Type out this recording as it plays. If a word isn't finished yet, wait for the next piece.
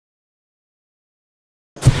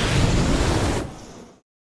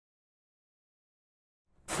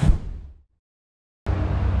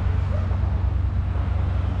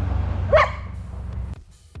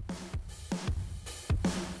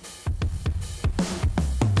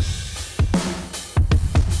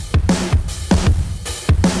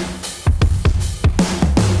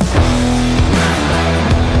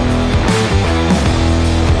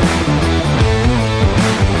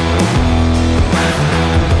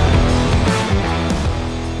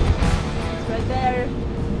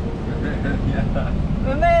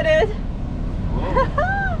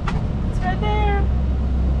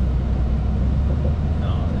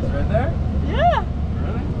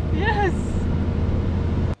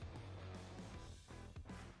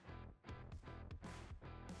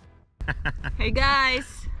Hey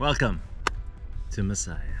guys! Welcome to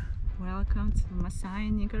Masaya. Welcome to Masaya,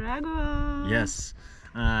 Nicaragua. Yes.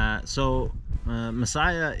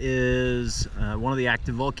 Masaya is one of the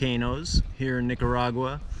active volcanoes here in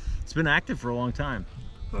Nicaragua. It's been active for a long time.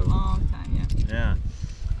 For a long time, yeah.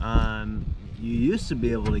 Yeah. You used to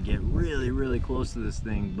be able to get really close to this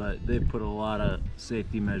thing, but they've put a lot of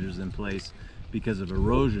safety measures in place because of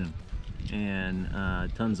erosion and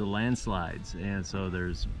tons of landslides, and so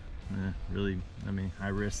there's high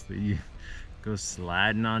risk that you go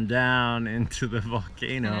sliding on down into the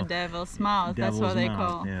volcano. And a devil's mouth, that's what they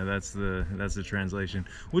call. Yeah, that's the translation,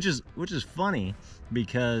 which is funny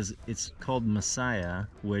because it's called Masaya,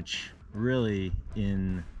 which really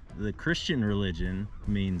in the Christian religion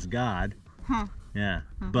means God. Huh. Yeah,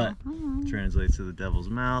 but translates to the devil's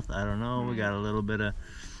mouth. I don't know. We got a little bit of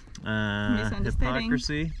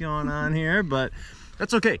hypocrisy going on here, but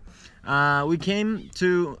that's okay. We came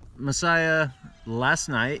to Masaya last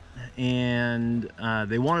night, and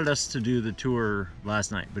they wanted us to do the tour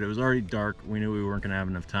last night, but it was already dark. We knew we weren't going to have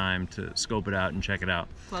enough time to scope it out and check it out.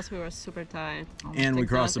 Plus we were super tired. And we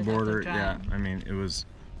crossed the border. Yeah, I mean, it was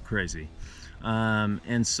crazy.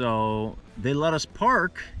 And so they let us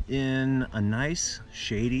park in a nice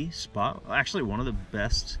shady spot. Actually, one of the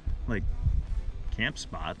best camp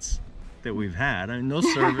spots that we've had. I mean, those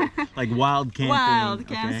serve like wild camping. Wild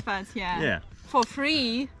camp spots, yeah. Yeah. For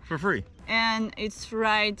free. For free. And it's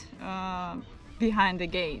right behind the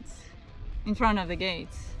gates, in front of the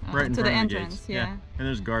gates, right in to front the of entrance. Gates. Yeah. And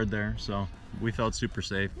there's a guard there, so we felt super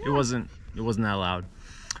safe. Yeah. It wasn't that loud.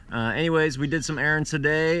 Anyways, we did some errands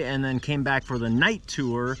today and then came back for the night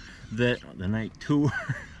tour. We're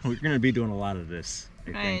going to be doing a lot of this.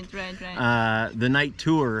 Right. The night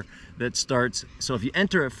tour that starts, so if you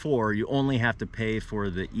enter at 4, you only have to pay for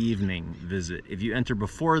the evening visit. If you enter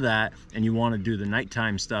before that and you want to do the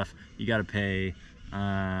nighttime stuff, you got to pay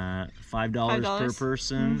 $5 per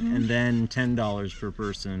person, and then $10 per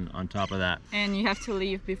person on top of that. And you have to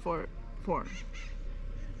leave before 4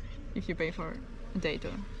 if you pay for a day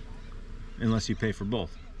tour. Unless you pay for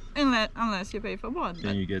both. Unless you pay for both.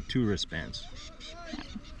 Then you get 2 wristbands.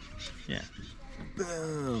 Yeah.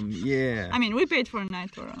 Boom. Yeah. I mean, we paid for a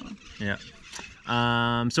night tour only. Yeah.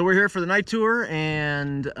 So we're here for the night tour,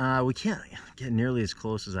 and we can't get nearly as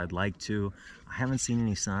close as I'd like to. I haven't seen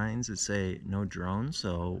any signs that say no drones,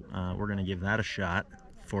 so we're gonna give that a shot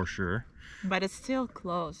for sure. But it's still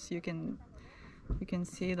close. You can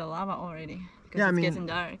see the lava already because yeah, it's getting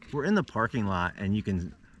dark. We're in the parking lot, and you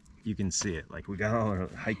can see it. Like, we got all our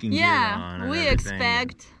hiking gear on. Yeah, and we everything.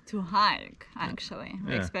 expect to hike, actually.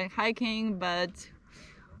 We expect hiking, but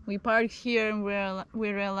we parked here and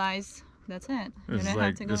we realized that's it. This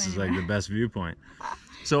is like the best viewpoint.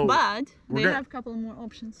 So, but they have a couple more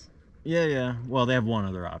options. Yeah. Well, they have one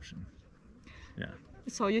other option. Yeah.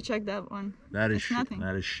 So you check that one. That is nothing.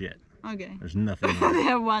 That is shit. Okay. There's nothing there. They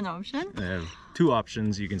have one option. They have 2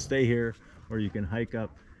 options. You can stay here, or you can hike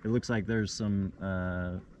up. It looks like there's some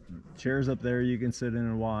chairs up there you can sit in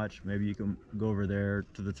and watch. Maybe you can go over there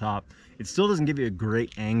to the top. It still doesn't give you a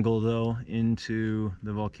great angle though into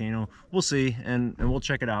the volcano. We'll see, and we'll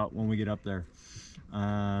check it out when we get up there.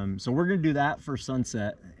 So we're gonna do that for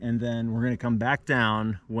sunset, and then we're gonna come back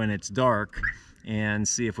down when it's dark and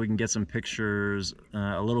see if we can get some pictures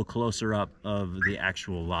a little closer up of the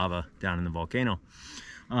actual lava down in the volcano.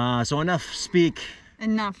 So enough speak.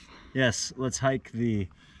 Enough. Yes, let's hike the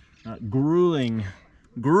grueling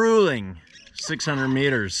 600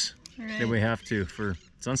 meters that we have to for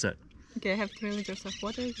sunset. Okay, I have 3 liters of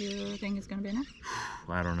water. Do you think it's gonna be enough?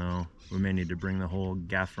 I don't know. We may need to bring the whole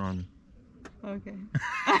gaffron. Okay.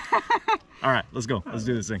 All right, let's go. Let's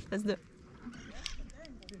do this thing. Let's do it.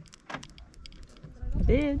 I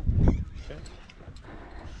did. Okay.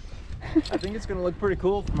 I think it's gonna look pretty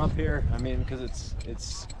cool from up here. I mean, because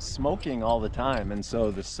it's smoking all the time, and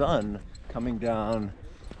so the sun coming down,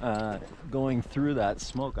 going through that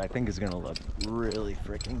smoke, I think is gonna look really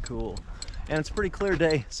freaking cool. And it's a pretty clear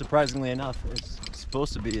day, surprisingly enough. It's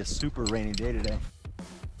supposed to be a super rainy day today.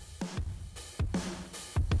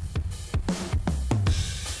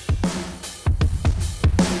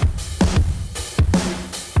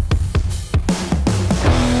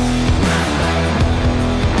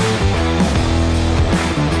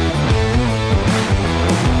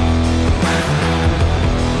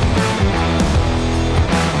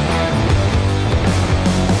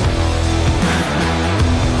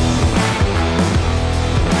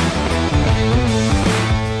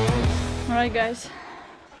 Alright guys,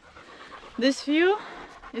 this view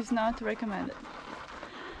is not recommended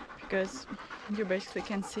because you basically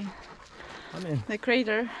can see the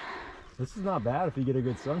crater This is not bad if you get a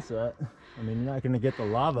good sunset. I mean, you're not going to get the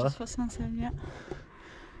lava. Just for sunset, yeah.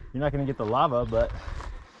 You're not going to get the lava, but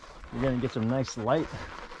you're going to get some nice light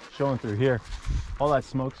showing through here. All that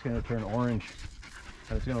smoke's going to turn orange,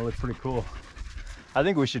 and it's going to look pretty cool. I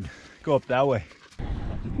think we should go up that way.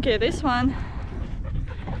 Okay, this one,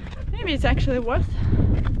 maybe it's actually worth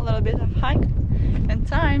a little bit of hike and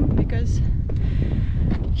time, because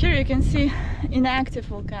here you can see inactive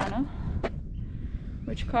volcano,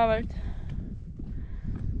 which covered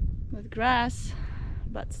with grass,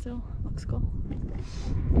 but still looks cool.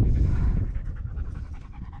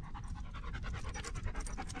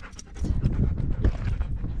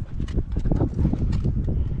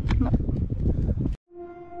 No.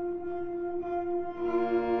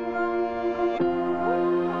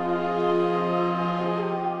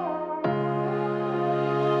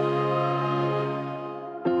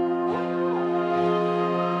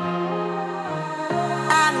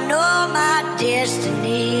 I know my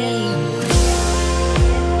destiny.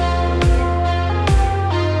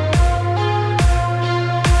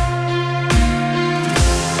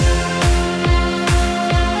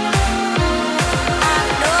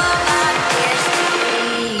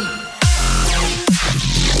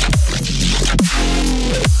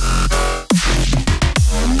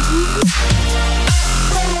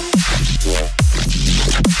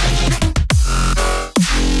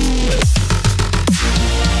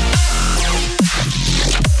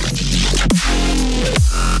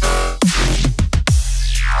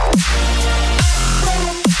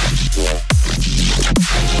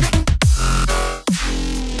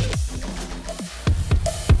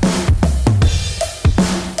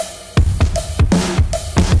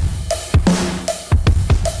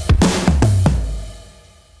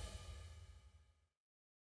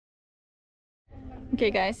 Okay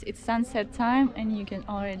guys, it's sunset time and you can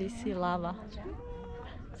already see lava.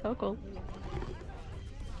 So cool.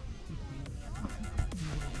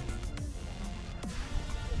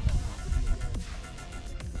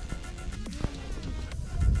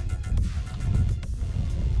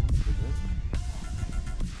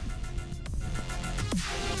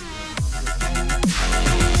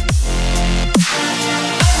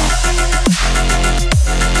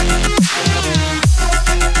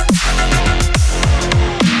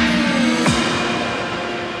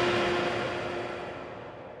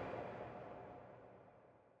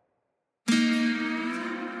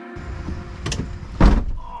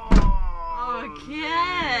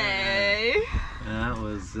 Okay.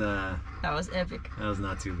 That was epic. That was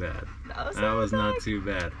not too bad. That was not too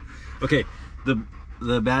bad. Okay,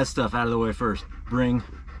 the bad stuff out of the way first. Bring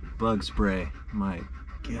bug spray. My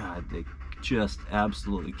God, they just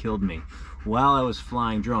absolutely killed me while I was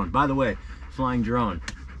flying drone. By the way, flying drone,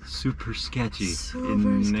 super sketchy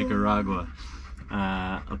in Nicaragua.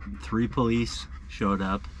 3 police showed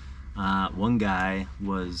up. One guy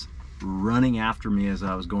was running after me as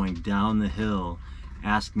I was going down the hill,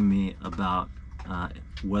 asking me about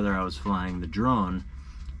whether I was flying the drone,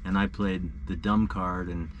 and I played the dumb card,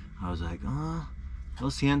 and I was like, oh, lo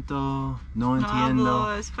siento, no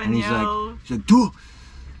entiendo. And he's like,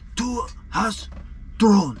 tú has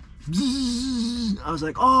drone. I was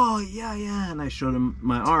like, oh yeah, and I showed him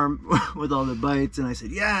my arm with all the bites, and I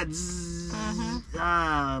said, yeah,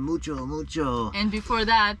 mucho. And before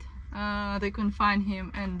that, they couldn't find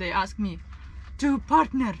him, and they asked me, "Tu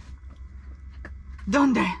partner,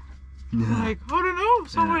 donde?" I'm like, I don't know,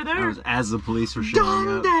 somewhere there. I was, as the police were showing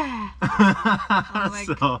up. I'm like,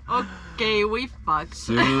 so, okay, we fucked.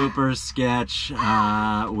 Super sketch.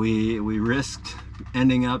 We risked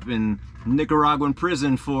ending up in Nicaraguan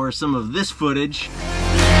prison for some of this footage.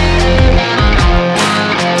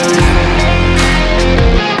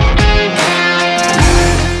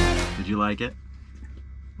 Did you like it?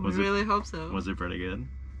 We really hope so. Was it pretty good?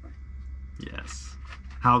 Yes.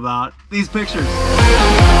 How about these pictures?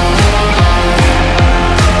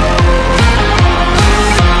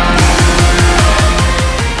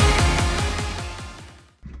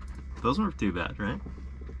 Those weren't too bad, right?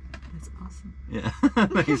 That's awesome. Yeah.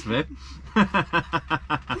 Thanks, babe.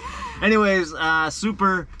 Anyways,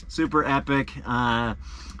 super epic.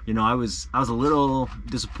 You know, I was a little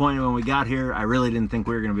disappointed when we got here. I really didn't think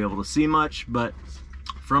we were going to be able to see much, but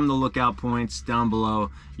from the lookout points down below,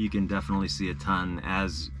 you can definitely see a ton,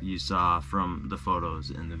 as you saw from the photos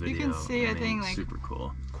in the video. You can see, I think, like super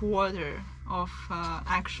cool. Quarter of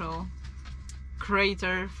actual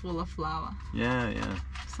crater full of lava. Yeah.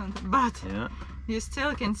 Something, but yeah, you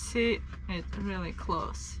still can see it really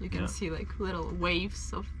close. You can see like little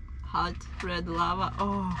waves of hot red lava.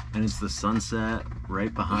 Oh, and it's the sunset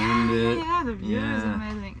right behind it. Yeah, the view is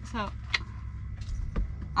amazing. So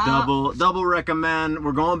Double recommend.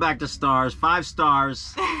 We're going back to stars. 5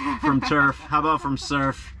 stars from turf. How about from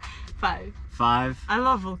surf? 5. 5? I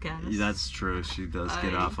love volcanoes. That's true. She does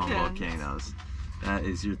get off on volcanoes. That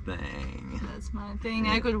is your thing. That's my thing.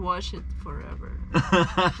 I could watch it forever.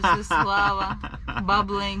 Just this lava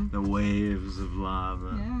bubbling. The waves of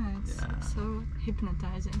lava. Yeah, it's so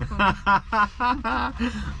hypnotizing for me. I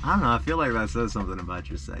don't know. I feel like that says something about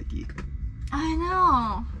your psyche. I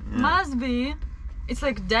know. Yeah. Must be. It's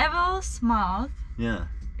like devil's mouth. Yeah.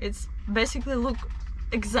 It's basically look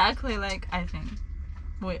exactly like, I think,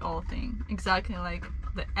 we all think, exactly like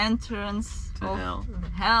the entrance to of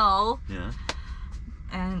hell. Yeah.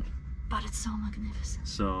 But it's so magnificent.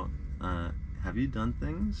 So, have you done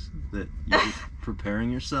things that you're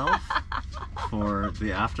preparing yourself for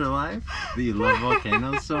the afterlife? That you love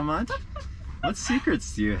volcanoes so much? What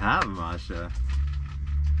secrets do you have, Masha?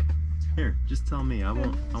 Here, just tell me. I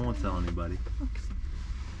won't tell anybody.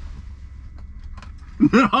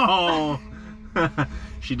 No.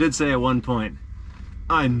 She did say at one point,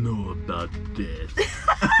 I know about this.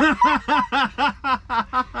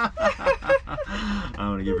 I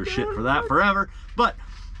want to give her shit for that forever. But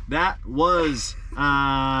that was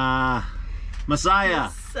Masaya,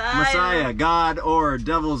 God or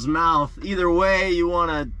Devil's Mouth. Either way you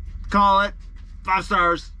want to call it. 5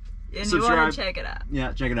 stars. And subscribe. You want to check it out.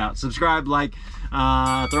 Yeah, check it out. Subscribe, like,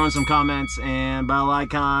 throw in some comments, and bell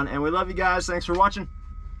icon. And we love you guys. Thanks for watching.